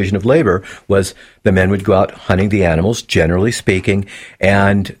labor, division of labor, was the men would go out hunting the animals, generally speaking,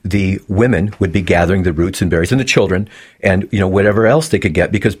 and the women would be gathering the roots and berries, and the children, and whatever else they could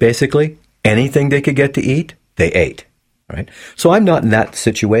get, because basically anything they could get to eat, they ate. Right? So I'm not in that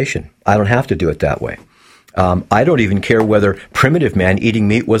situation. I don't have to do it that way. I don't even care whether primitive man eating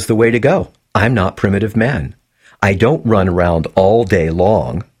meat was the way to go. I'm not primitive man. I don't run around all day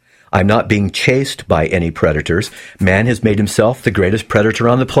long. I'm not being chased by any predators. Man has made himself the greatest predator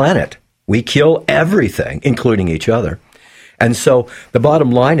on the planet. We kill everything, including each other. And so the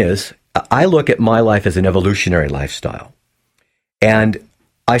bottom line is, I look at my life as an evolutionary lifestyle. And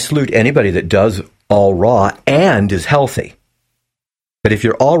I salute anybody that does all raw and is healthy. But if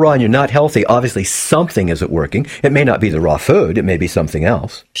you're all raw and you're not healthy, obviously something isn't working. It may not be the raw food. It may be something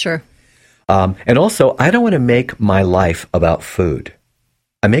else. Sure. And also, I don't want to make my life about food.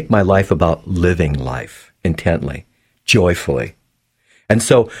 I make my life about living life intently, joyfully. And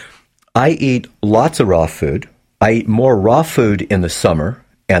so I eat lots of raw food. I eat more raw food in the summer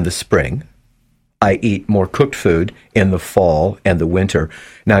and the spring. I eat more cooked food in the fall and the winter.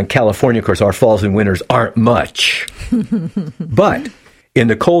 Now, in California, of course, our falls and winters aren't much. But in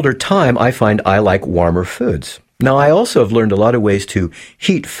the colder time, I find I like warmer foods. Now, I also have learned a lot of ways to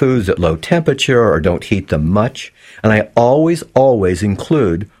heat foods at low temperature or don't heat them much. And I always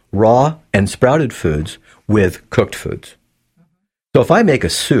include raw and sprouted foods with cooked foods. So if I make a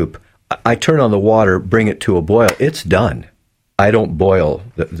soup, I turn on the water, bring it to a boil. It's done. I don't boil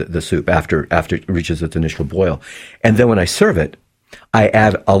the soup after it reaches its initial boil. And then when I serve it, I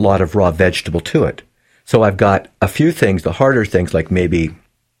add a lot of raw vegetable to it. So I've got a few things, the harder things like maybe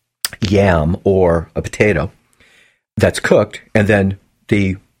yam or a potato that's cooked, and then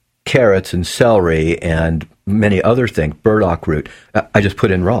the carrots and celery and many other things, burdock root, I just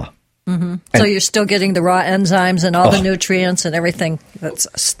put in raw. Mm-hmm. So you're still getting the raw enzymes and all the nutrients and everything that's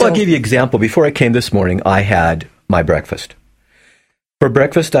still... Well, I'll give you an example. Before I came this morning, I had my breakfast. For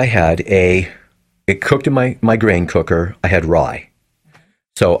breakfast, I had it cooked in my grain cooker, I had rye.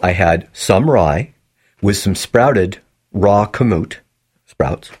 So I had some rye with some sprouted raw kamut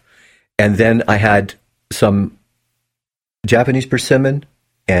sprouts. And then I had some Japanese persimmon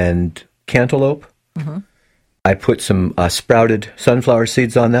and cantaloupe. Mm-hmm. I put some sprouted sunflower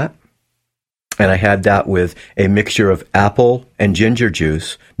seeds on that. And I had that with a mixture of apple and ginger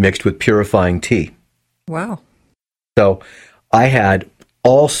juice mixed with purifying tea. Wow. So I had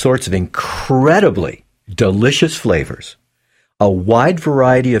all sorts of incredibly delicious flavors, a wide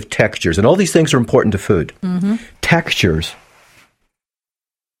variety of textures, and all these things are important to food. Mm-hmm. Textures,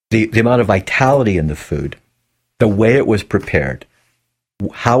 the amount of vitality in the food, the way it was prepared,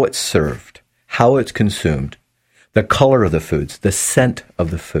 how it's served, how it's consumed, the color of the foods, the scent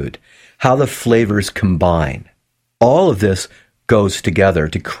of the food, how the flavors combine. All of this goes together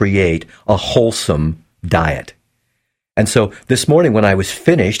to create a wholesome diet. And so this morning when I was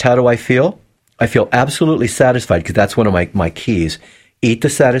finished, how do I feel? I feel absolutely satisfied, because that's one of my keys. Eat to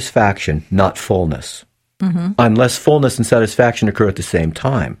satisfaction, not fullness. Mm-hmm. Unless fullness and satisfaction occur at the same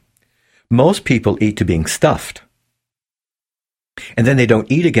time. Most people eat to being stuffed. And then they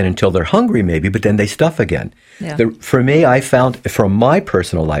don't eat again until they're hungry, maybe, but then they stuff again. Yeah. For me, I found, from my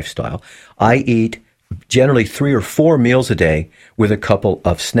personal lifestyle, I eat generally 3 or 4 meals a day with a couple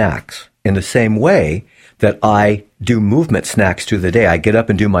of snacks. In the same way that I do movement snacks through the day. I get up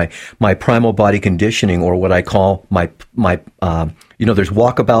and do my primal body conditioning, or what I call my there's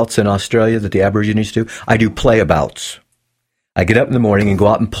walkabouts in Australia that the Aborigines do. I do playabouts. I get up in the morning and go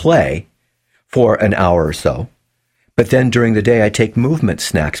out and play for an hour or so. But then during the day, I take movement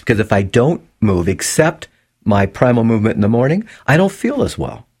snacks, because if I don't move except my primal movement in the morning, I don't feel as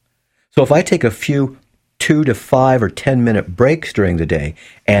well. So if I take a few 2 to 5 or 10 minute breaks during the day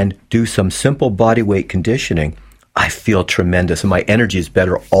and do some simple body weight conditioning, I feel tremendous, and my energy is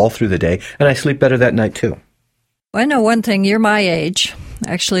better all through the day, and I sleep better that night too. Well, I know one thing. You're my age.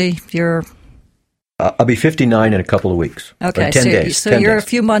 Actually, you're... I'll be 59 in a couple of weeks. Okay, 10 days. So you're a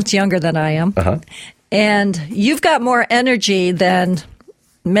few months younger than I am. Uh-huh. And you've got more energy than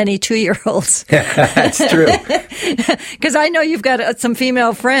many 2-year-olds. That's true. Because I know you've got some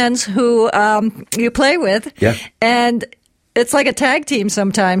female friends who you play with. Yeah. And it's like a tag team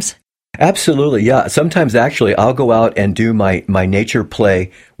sometimes. Absolutely, yeah. Sometimes, actually, I'll go out and do my nature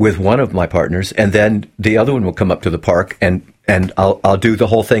play with one of my partners, and then the other one will come up to the park, and I'll do the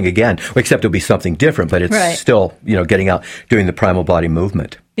whole thing again, except it'll be something different, but it's still, getting out, doing the primal body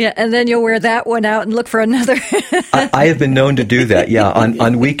movement. Yeah, and then you'll wear that one out and look for another. I have been known to do that, yeah,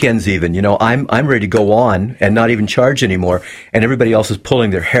 on weekends even. I'm ready to go on and not even charge anymore, and everybody else is pulling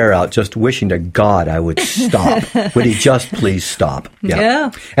their hair out, just wishing to God I would stop. Would he just please stop?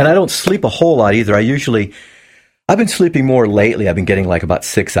 Yeah. And I don't sleep a whole lot either. I've been sleeping more lately. I've been getting like about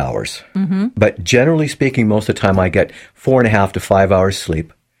 6 hours. Mm-hmm. But generally speaking, most of the time I get 4.5 to 5 hours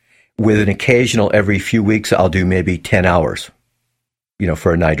sleep. With an occasional every few weeks, I'll do maybe 10 hours.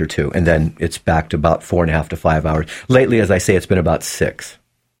 For a night or two, and then it's back to about 4.5 to 5 hours. Lately, as I say, it's been about 6.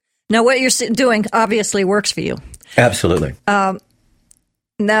 Now, what you're doing obviously works for you. Absolutely.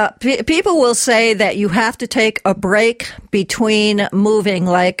 Now, people will say that you have to take a break between moving,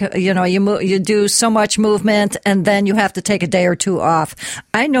 like, you do so much movement, and then you have to take a day or two off.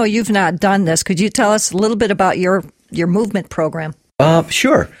 I know you've not done this. Could you tell us a little bit about your movement program?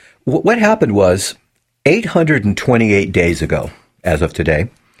 Sure. What happened was 828 days ago, as of today,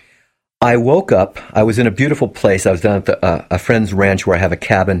 I woke up. I was in a beautiful place. I was down at a friend's ranch where I have a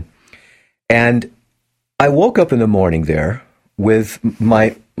cabin. And I woke up in the morning there with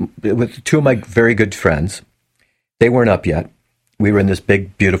two of my very good friends. They weren't up yet. We were in this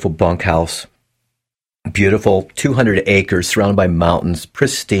big, beautiful bunkhouse. Beautiful, 200 acres, surrounded by mountains,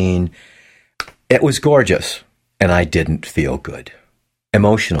 pristine. It was gorgeous. And I didn't feel good.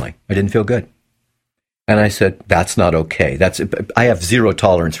 Emotionally, I didn't feel good. And I said, that's not okay. I have zero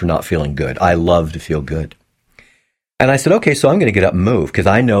tolerance for not feeling good. I love to feel good. And I said, okay, so I'm going to get up and move, because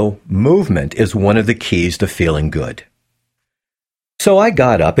I know movement is one of the keys to feeling good. So I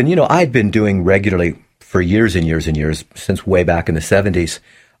got up, and, I'd been doing regularly for years and years and years, since way back in the 70s,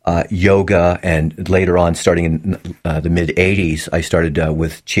 yoga, and later on, starting in the mid-'80s, I started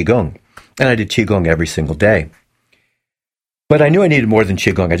with Qigong. And I did Qigong every single day. But I knew I needed more than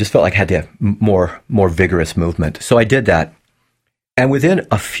Qigong. I just felt like I had to have more vigorous movement. So I did that. And within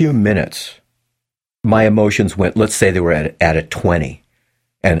a few minutes, my emotions went, let's say they were at a 20,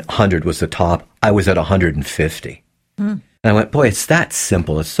 and 100 was the top. I was at 150. And I went, boy, it's that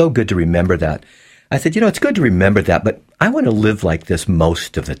simple. It's so good to remember that. I said, it's good to remember that, but I want to live like this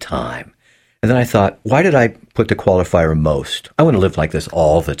most of the time. And then I thought, why did I put the qualifier most? I want to live like this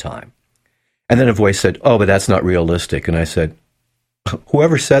all the time. And then a voice said, oh, but that's not realistic. And I said,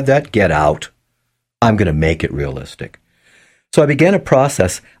 whoever said that, get out. I'm going to make it realistic. So I began a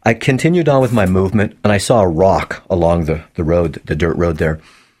process. I continued on with my movement, and I saw a rock along the road, the dirt road there,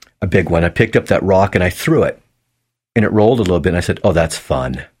 a big one. I picked up that rock, and I threw it. And it rolled a little bit, and I said, oh, that's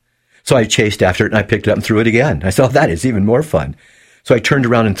fun. So I chased after it, and I picked it up and threw it again. I said, oh, that is even more fun. So I turned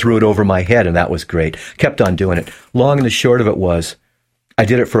around and threw it over my head, and that was great. Kept on doing it. Long and the short of it was, I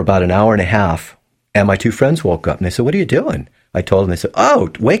did it for about an hour and a half, and my two friends woke up, and they said, what are you doing? I told them, they said,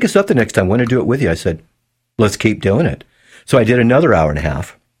 oh, wake us up the next time. I want to do it with you. I said, let's keep doing it. So I did another hour and a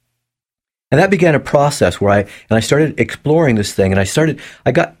half. And that began a process where I started exploring this thing, and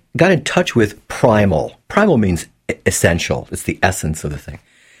I got in touch with primal. Primal means essential. It's the essence of the thing.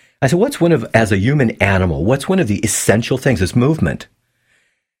 I said, as a human animal, what's one of the essential things? It's movement.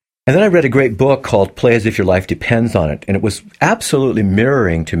 And then I read a great book called Play as If Your Life Depends on It. And it was absolutely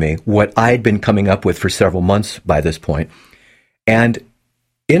mirroring to me what I'd been coming up with for several months by this point. And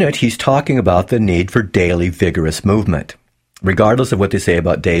in it, he's talking about the need for daily vigorous movement, regardless of what they say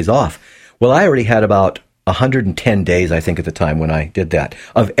about days off. Well, I already had about 110 days, I think, at the time when I did that,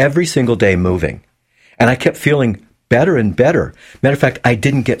 of every single day moving. And I kept feeling better and better. Matter of fact, I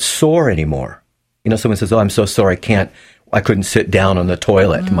didn't get sore anymore. Someone says, oh, I'm so sore, I couldn't sit down on the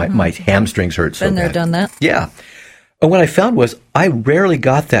toilet. Mm-hmm. My hamstrings hurt so bad. Been there, done that. Yeah. And what I found was I rarely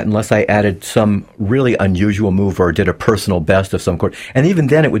got that unless I added some really unusual move or did a personal best of some sort. And even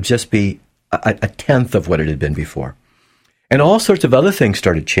then, it would just be a tenth of what it had been before. And all sorts of other things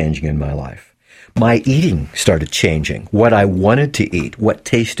started changing in my life. My eating started changing. What I wanted to eat, what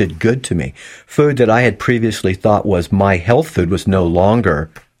tasted good to me. Food that I had previously thought was my health food was no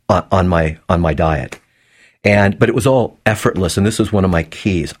longer on my diet. But it was all effortless, and this is one of my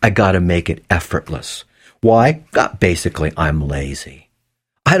keys. I got to make it effortless. Why? Basically, I'm lazy.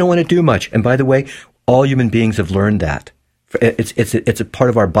 I don't want to do much. And by the way, All human beings have learned that. It's a part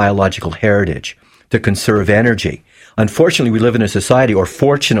of our biological heritage to conserve energy. Unfortunately, we live in a society, or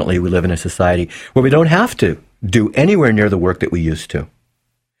fortunately, we live in a society where we don't have to do anywhere near the work that we used to.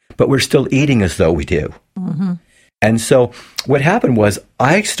 But we're still eating as though we do. Mm-hmm. And so what happened was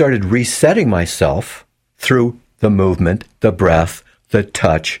I started resetting myself through the movement, the breath, the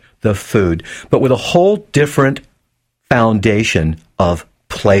touch, the food, but with a whole different foundation of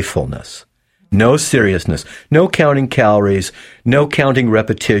playfulness. No seriousness, no counting calories, no counting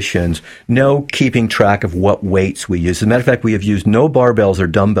repetitions, no keeping track of what weights we use. As a matter of fact, we have used no barbells or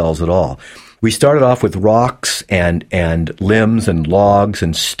dumbbells at all. We started off with rocks and limbs and logs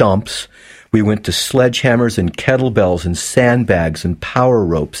and stumps. We went to sledgehammers and kettlebells and sandbags and power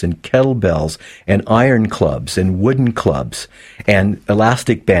ropes and kettlebells and iron clubs and wooden clubs and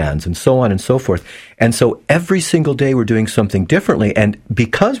elastic bands and so on and so forth. And so every single day we're doing something differently. And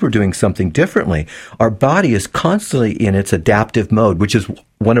because we're doing something differently, our body is constantly in its adaptive mode, which is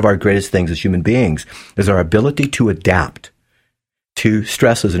one of our greatest things as human beings, is our ability to adapt to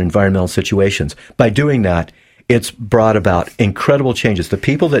stresses and environmental situations. By doing that, it's brought about incredible changes. The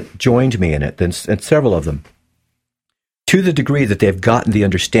people that joined me in it, and several of them, to the degree that they've gotten the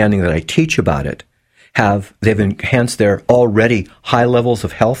understanding that I teach about it, they've enhanced their already high levels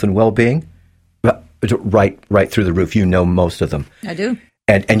of health and well-being right through the roof. You know most of them. I do.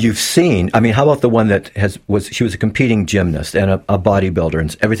 And you've seen, I mean, how about the one that she was a competing gymnast and a bodybuilder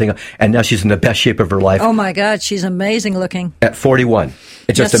and everything, and now she's in the best shape of her life. Oh my God, she's amazing looking. At 41.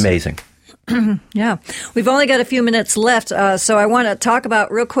 It's just amazing. Yeah. We've only got a few minutes left, so I want to talk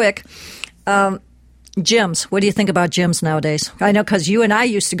about real quick gyms. What do you think about gyms nowadays? I know because you and I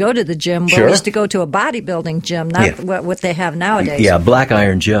used to go to the gym. Sure. We used to go to a bodybuilding gym, not what they have nowadays. Yeah, Black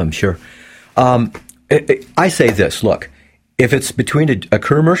Iron Gym, sure. I say this, look, if it's between a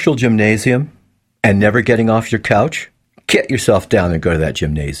commercial gymnasium and never getting off your couch, get yourself down and go to that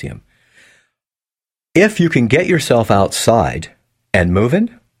gymnasium. If you can get yourself outside and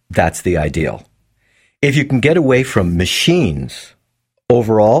moving, that's the ideal. If you can get away from machines,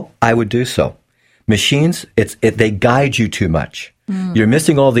 overall, I would do so. Machines, they guide you too much. You're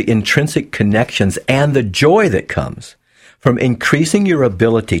missing all the intrinsic connections and the joy that comes from increasing your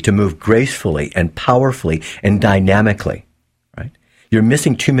ability to move gracefully and powerfully and dynamically, right? You're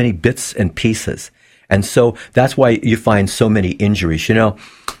missing too many bits and pieces. And so that's why you find so many injuries. You know,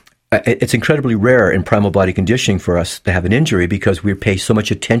 it's incredibly rare in primal body conditioning for us to have an injury because we pay so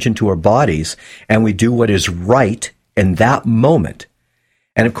much attention to our bodies and we do what is right in that moment.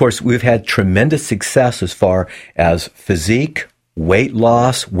 And of course, we've had tremendous success as far as physique, weight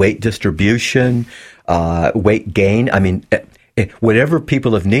loss, weight distribution, weight gain. I mean, whatever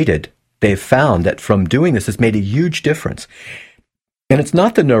people have needed, they've found that from doing this has made a huge difference. And it's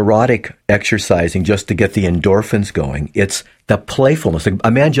not the neurotic exercising just to get the endorphins going. It's the playfulness.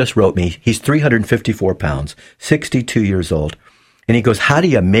 A man just wrote me, he's 354 pounds, 62 years old. And he goes, how do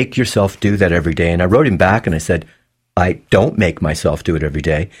you make yourself do that every day? And I wrote him back and I said, I don't make myself do it every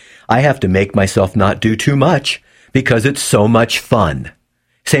day. I have to make myself not do too much because it's so much fun.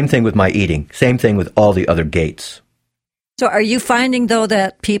 Same thing with my eating. Same thing with all the other gates. So are you finding, though,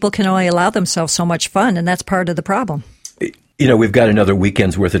 that people can only allow themselves so much fun, and that's part of the problem? You know, we've got another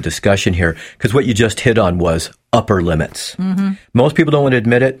weekend's worth of discussion here because what you just hit on was upper limits. Mm-hmm. Most people don't want to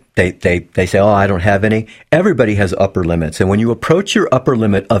admit it. They say, oh, I don't have any. Everybody has upper limits. And when you approach your upper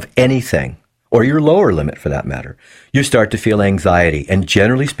limit of anything, or your lower limit for that matter, you start to feel anxiety. And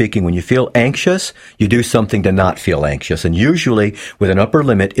generally speaking, when you feel anxious, you do something to not feel anxious. And usually with an upper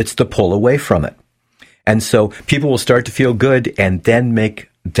limit, it's to pull away from it. And so people will start to feel good and then make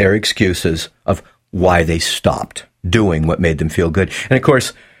their excuses of why they stopped doing what made them feel good. And of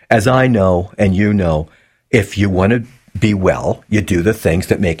course, as I know and you know, if you want to be well, you do the things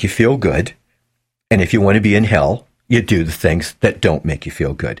that make you feel good. And if you want to be in hell, you do the things that don't make you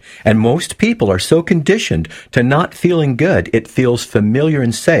feel good. And most people are so conditioned to not feeling good, it feels familiar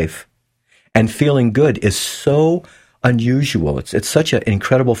and safe. And feeling good is so unusual. It's such an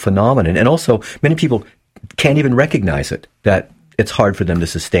incredible phenomenon. And also, many people can't even recognize it, that it's hard for them to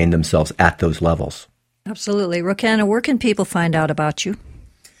sustain themselves at those levels. Absolutely. Rokana, where can people find out about you?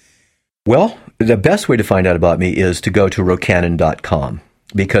 Well, the best way to find out about me is to go to rokanen.com.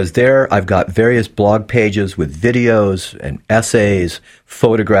 Because there I've got various blog pages with videos and essays,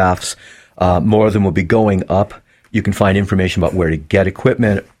 photographs. More of them will be going up. You can find information about where to get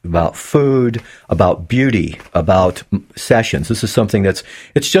equipment, about food, about beauty, about sessions. This is something it's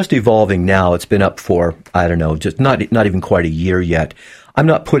just evolving now. It's been up for, I don't know, just not even quite a year yet. I'm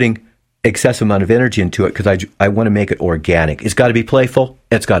not putting excessive amount of energy into it because I want to make it organic. It's got to be playful.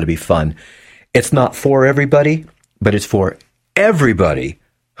 It's got to be fun. It's not for everybody, but it's for everybody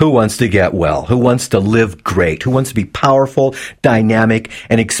who wants to get well, who wants to live great, who wants to be powerful, dynamic,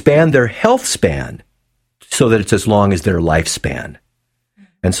 and expand their health span so that it's as long as their lifespan.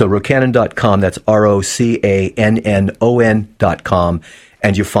 And so Rocannon.com, that's ROCANNON.com,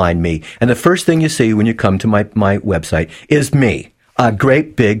 and you find me. And the first thing you see when you come to my website is me, a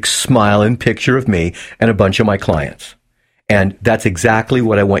great big smiling picture of me and a bunch of my clients. And that's exactly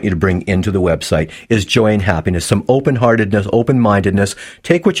what I want you to bring into the website is joy and happiness, some open-heartedness, open-mindedness.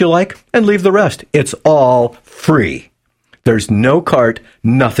 Take what you like and leave the rest. It's all free. There's no cart,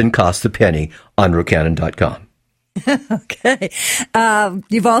 nothing costs a penny on Rocannon.com. Okay.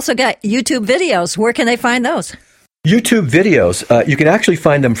 You've also got YouTube videos. Where can they find those? YouTube videos, you can actually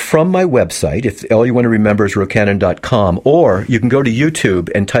find them from my website, if all you want to remember is Rocannon.com, or you can go to YouTube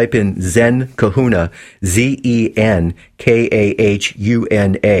and type in Zen Kahuna, Zenkahuna,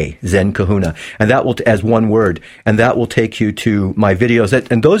 Zen Kahuna, and that will, as one word, and that will take you to my videos.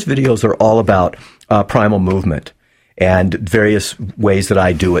 And those videos are all about primal movement and various ways that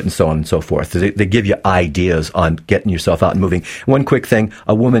I do it and so on and so forth. They give you ideas on getting yourself out and moving. One quick thing,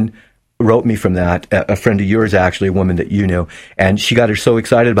 a woman wrote me from that, a friend of yours, actually, a woman that you knew, and she got her so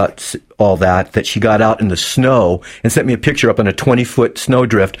excited about all that she got out in the snow and sent me a picture up on a 20-foot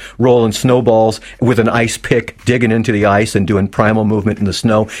snowdrift, rolling snowballs with an ice pick, digging into the ice and doing primal movement in the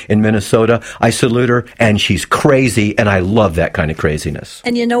snow in Minnesota. I salute her, and she's crazy, and I love that kind of craziness.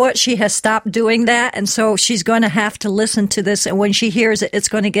 And you know what? She has stopped doing that, and so she's going to have to listen to this, and when she hears it, it's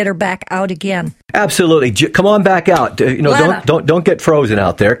going to get her back out again. Absolutely. Come on back out. Don't get frozen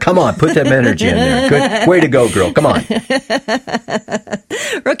out there. Come on, put that energy in there. Good. Way to go, girl. Come on.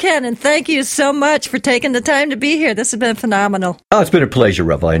 Rocannon, thank you so much for taking the time to be here. This has been phenomenal. Oh, it's been a pleasure,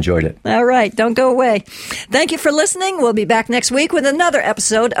 Revel. I enjoyed it. All right. Don't go away. Thank you for listening. We'll be back next week with another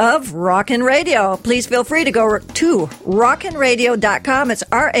episode of Rockin' Radio. Please feel free to go to rockinradio.com. It's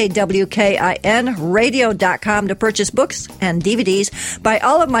RAWKIN radio.com to purchase books and DVDs by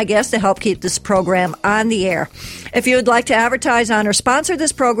all of my guests to help keep this program on the air. If you would like to advertise on or sponsor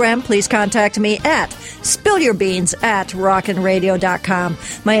this program, please contact me at spillyourbeans@rockinradio.com.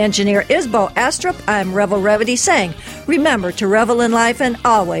 My engineer is Bo Astrup. I'm Revel Revity saying, remember to revel in life and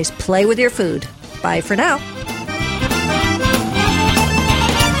always play with your food. Bye for now.